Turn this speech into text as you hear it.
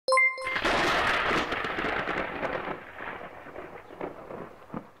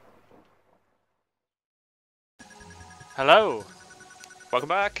Hello, Welcome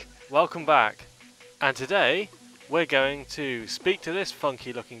back. welcome back. And today we're going to speak to this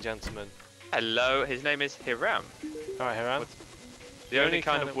funky looking gentleman. Hello, his name is Hiram. Alright, Hiram. What's- The only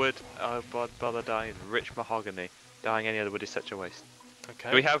kind of wood I would bother dying is rich mahogany. Dying any other wood is such a waste. Okay.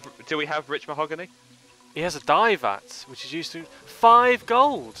 Do we have rich mahogany? He has a dive at, which is used to 5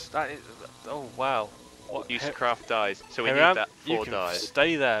 gold. That is, oh wow. What? Used to craft dyes, so we Hiram, need that you for can dyes.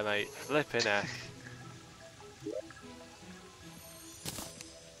 stay there, mate. Flipping heck.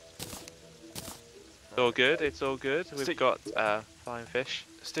 It's all good. It's all good. We've Stick- got flying fish.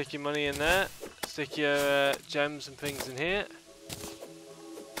 Stick your money in there. Stick your gems and things in here.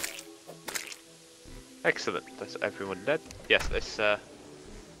 Excellent. That's everyone dead. Yes, this.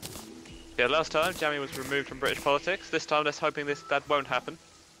 Yeah, last time Jamie was removed from British politics. This time, let's hoping that won't happen.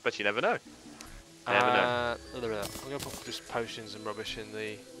 But you never know. Never know. I'm gonna put just potions and rubbish in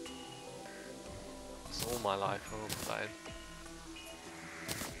the. It's all my life. I'm gonna put that in.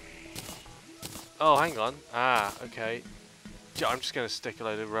 Oh, hang on. Ah, okay. I'm just gonna stick a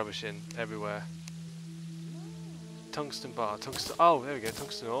load of rubbish in everywhere. Tungsten bar, tungsten. Oh, there we go.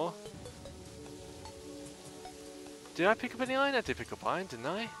 Tungsten ore. Did I pick up any iron? I did pick up iron, didn't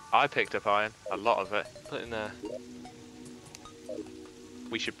I? I picked up iron, a lot of it. Put it in there.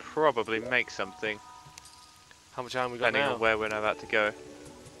 We should probably make something, How much iron we got depending now? on where we're about to go.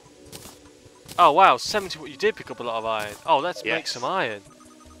 Oh wow, 70. You did pick up a lot of iron. Oh, let's make Yes. some iron.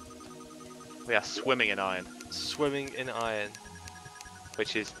 We are swimming in iron, Swimming in iron.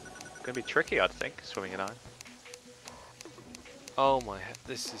 which is going to be tricky, I'd think, swimming in iron. Oh my,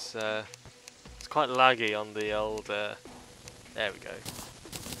 this is it's quite laggy on the old. There we go.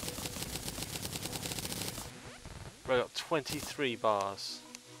 We've got 23 bars.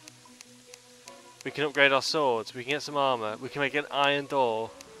 We can upgrade our swords. We can get some armor. We can make an iron door.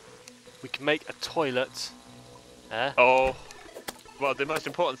 We can make a toilet. Eh? Oh, well, the most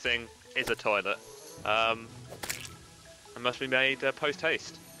important thing is a toilet. It must be made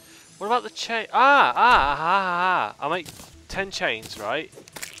post-haste. What about the chain? I'll make 10 chains, right?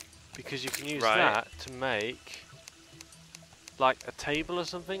 Because you can use Right. that to make like a table or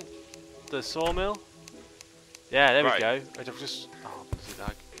something. The sawmill. Yeah, there we Right. go. I've just bloody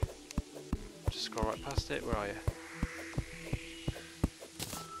lag. Just scroll right past it. Where are you?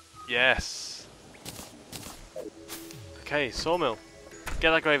 Yes. Okay, sawmill.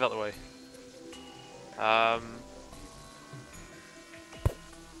 Get that grave out of the way.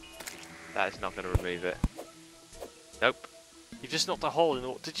 That is not going to remove it. Nope. You've just knocked a hole in the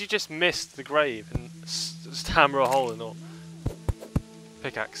wall. Did you just miss the grave and just hammer a hole in the wall?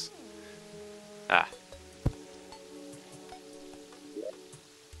 Pickaxe. Ah.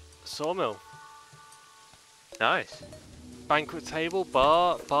 Sawmill. Nice. Banquet table,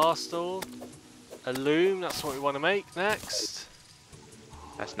 bar stool, a loom, that's what we want to make next.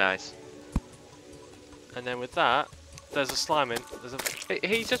 That's nice. And then with that, there's a slime in. There's a.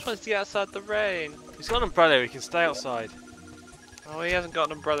 He just wants to get outside the rain. He's got an umbrella, he can stay outside. Oh, he hasn't got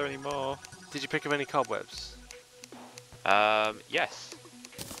an umbrella anymore. Did you pick up any cobwebs? Yes.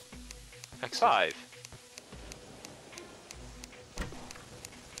 Excellent. 5.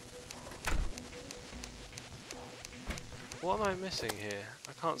 What am I missing here?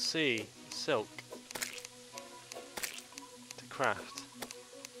 I can't see silk to craft.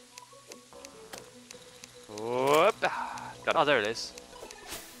 Whoop. Got Oh, it. there it is.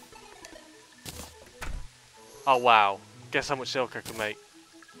 Oh wow! Guess how much silk I can make?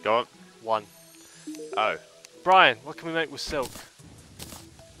 Go on. 1. Oh. Brian, what can we make with silk?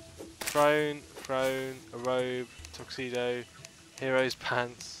 Throne, a robe, tuxedo, hero's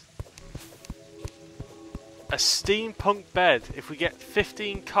pants. A steampunk bed. If we get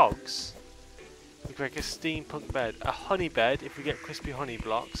 15 cogs, we can make a steampunk bed. A honey bed if we get crispy honey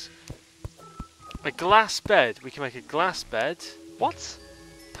blocks. A glass bed. We can make a glass bed. What?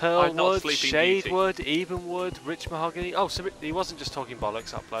 Pearl I'm not wood, Sleeping shade Beauty. wood, even wood, rich mahogany. Oh, so he wasn't just talking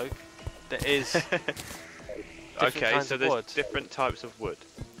bollocks, that bloke. There is different Okay, kinds so of there's wood. different types of wood.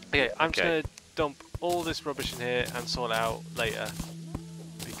 Okay, I'm Okay. just going to dump all this rubbish in here and sort it out later.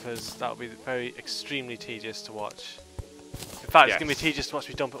 Because that'll be very extremely tedious to watch. In fact, it's going to be Yes. tedious to watch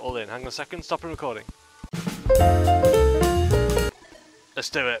me dump it all in. Hang on a second, stop recording. Let's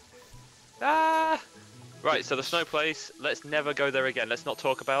do it. Ah! Right, so the snow place, let's never go there again. Let's not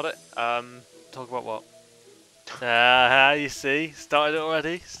talk about it. Talk about what? You see, started it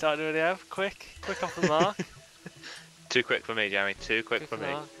already. Started already out. Quick off the mark. Too quick for me, Jamie. Too quick for Quick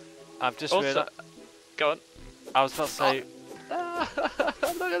me. mark. I've just Also, realised. go on. I was about to say,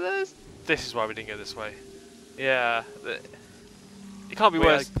 Look at this. this is why we didn't go this way. Yeah. It can't be We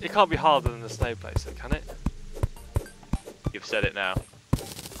worse. It can't be harder than the snow place, though, can it? you've said it now.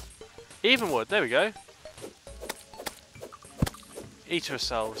 Even wood, there we go. Each of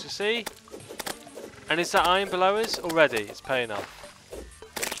ourselves, you see? And is that iron below us already? It's paying off.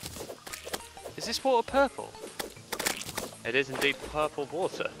 Is this water purple? It is indeed purple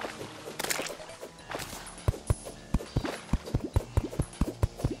water.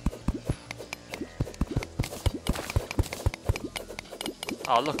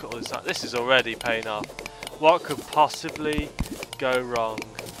 Oh, look at all this. This is already paying off. What could possibly go wrong?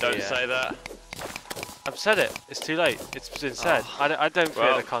 Don't here? say that. I've said it. It's too late. It's been said. I don't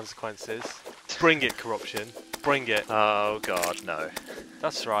fear the consequences. Bring it, corruption. Bring it. Oh god, no.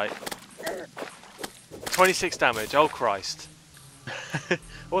 That's right. 26 damage. Oh Christ.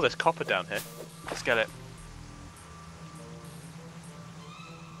 Oh, there's copper down here. Let's get it.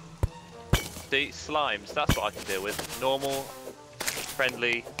 See, slimes, that's what I can deal with. Normal,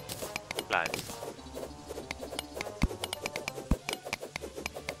 friendly slimes.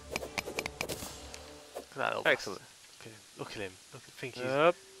 Look at that little Excellent. Look at him. Think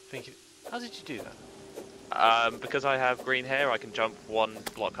he's. How did you do that? Because I have green hair, I can jump one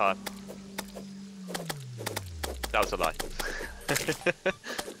block higher. That was a lie.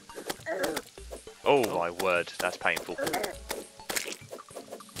 Oh my word, that's painful.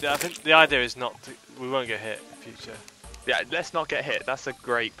 Yeah, I think the idea is not to, we won't get hit in future. Yeah, let's not get hit. That's a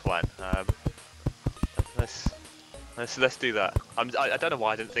great plan. Let's do that. I don't know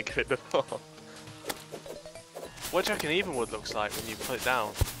why I didn't think of it before. What do you reckon Evenwood looks like when you put it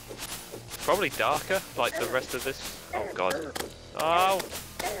down? Probably darker, like the rest of this. Oh god. Oh!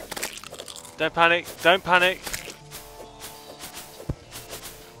 Don't panic! Don't panic!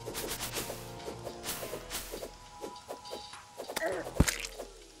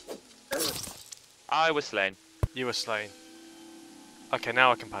 I was slain. You were slain. Okay,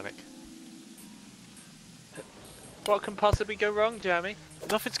 now I can panic. What can possibly go wrong, Jamie?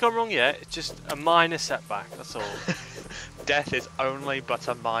 Nothing's gone wrong yet. It's just a minor setback. That's all. Death is only but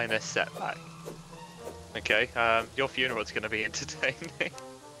a minor setback. Okay, your funeral's going to be entertaining.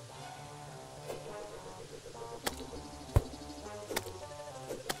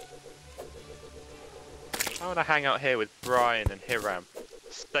 I want to hang out here with Brian and Hiram.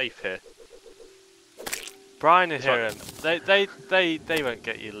 Safe here. Brian and Hiram, they won't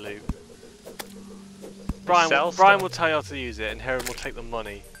get you loot. Brian will tell you how to use it, and Hiram will take the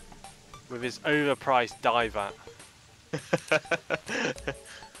money with his overpriced dive-at.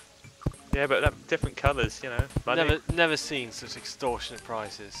 Yeah, but different colours, you know. Money. Never seen such extortionate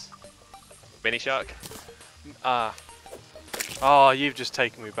prices. Mini shark. Ah. Oh, you've just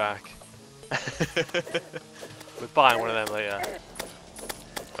taken me back. We're buying one of them later.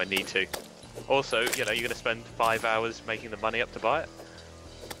 I need to. Also, you know, you're going to spend 5 hours making the money up to buy it.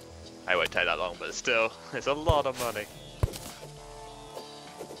 It won't take that long, but still, it's a lot of money.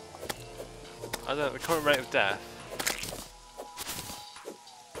 I don't know, the current rate of death.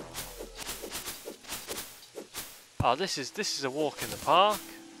 Oh, this is a walk in the park.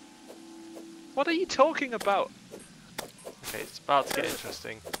 What are you talking about? Okay, it's about to get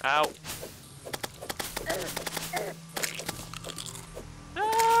interesting. Ow.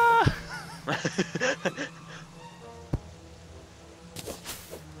 Ah!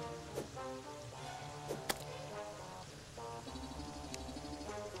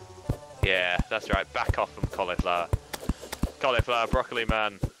 Yeah, that's right. Back off from cauliflower. Cauliflower, broccoli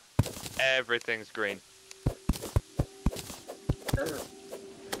man. Everything's green.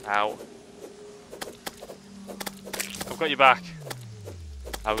 Ow. I've got your back.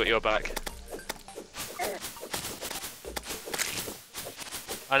 I've got your back.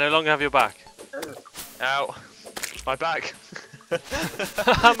 I no longer have your back. Ow. My back.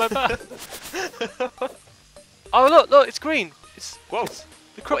 My back. Oh look, it's green. Whoa.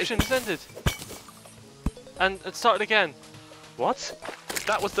 The corruption has ended. And it started again. What?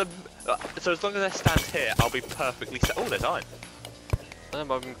 That was the... so as long as I stand here, I'll be perfectly set. Oh, there's iron. Oh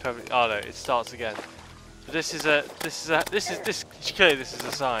no, it starts again. But this is clearly this is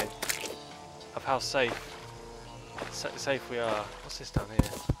a sign of how safe we are. What's this down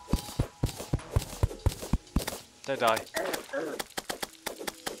here? Don't die.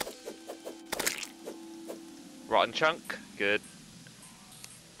 Rotten chunk. Good.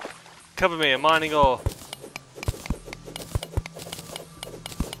 Cover me, I'm mining ore.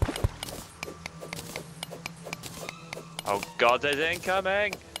 Oh god, there's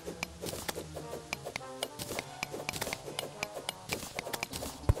incoming!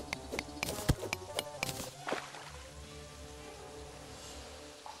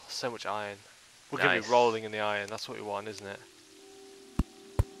 So much iron. We're Nice. going to be rolling in the iron, that's what we want, isn't it?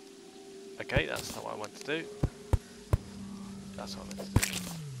 Okay, that's not what I want to do. That's what I meant to do.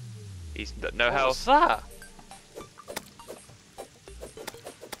 He's no What health. was that?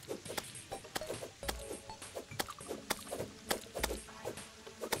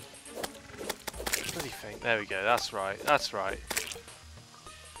 Bloody thing. There we go. That's right. That's right.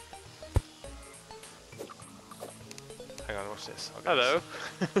 Hang on, watch this. I'll get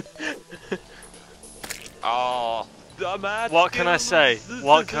Hello. Oh, the mad. What can I say?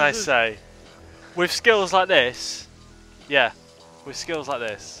 What can I say? With skills like this, yeah, with skills like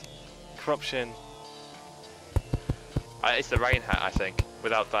this, corruption. It's the rain hat, I think.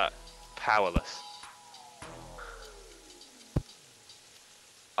 Without that, powerless.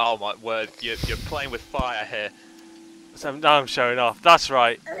 Oh my word, you're playing with fire here. So now I'm showing off. That's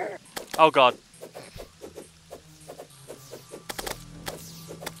right. Oh god.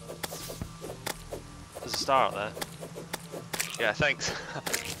 There's a star out there. Yeah, thanks.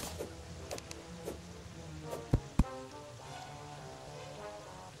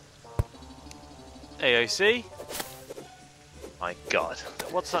 AOC. My god.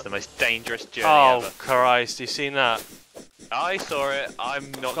 What's It's that? the most dangerous journey Oh ever. Christ! You seen that? I saw it.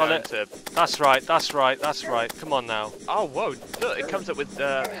 I'm not Got going it. to. That's right. That's right. That's right. Come on now. Oh whoa! Look, it comes up with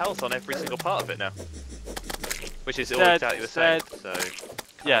health on every single part of it now, which is all Dead, exactly the same. dead. So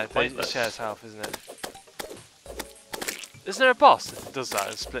Yeah, it pointless. shares health, isn't it? Isn't there a boss that does that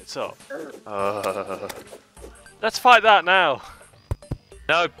and splits up? Let's fight that now.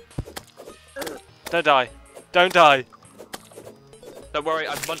 No, Don't die. Don't die. don't worry.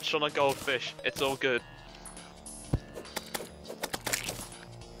 I munched on a goldfish. It's all good.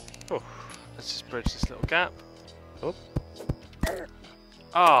 Oh. Let's just bridge this little gap. Oh.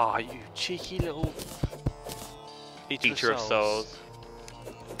 Ah, you cheeky little Eater of souls.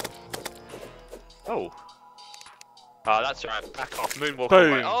 Oh. Ah, that's right. Back off. Moonwalk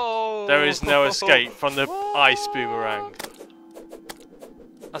Boom. away. Oh. There is no escape from the ice boomerang.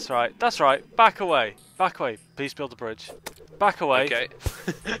 That's right. That's right. Back away. Back away. Please build a bridge. Back away. Okay.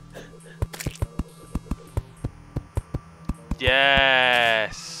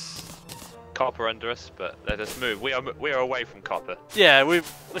 Yes. Copper under us, but let us move. We are away from copper. Yeah, look,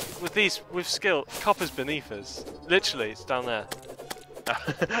 with these skill, copper's beneath us. Literally, it's down there.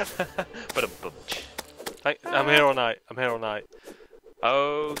 But a bunch. I'm here all night. I'm here all night.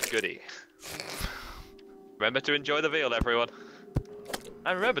 Oh goody. Remember to enjoy the veal, everyone.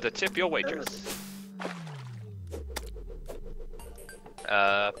 And remember to tip your waitress.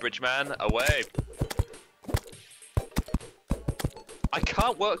 Bridgeman, away. I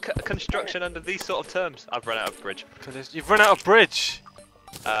can't work construction under these sort of terms. I've run out of bridge. You've run out of bridge.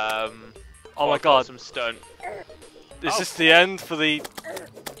 Oh Oh my I've got god. some stone. Is Oh. this the end for the...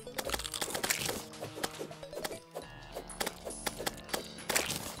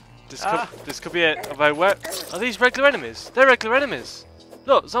 This could be it. Although, where are these regular enemies? They're regular enemies.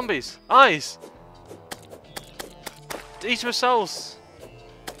 Look, zombies. Eyes. Eater of souls.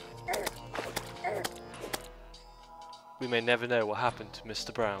 We may never know what happened to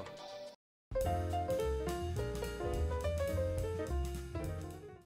Mr. Brown.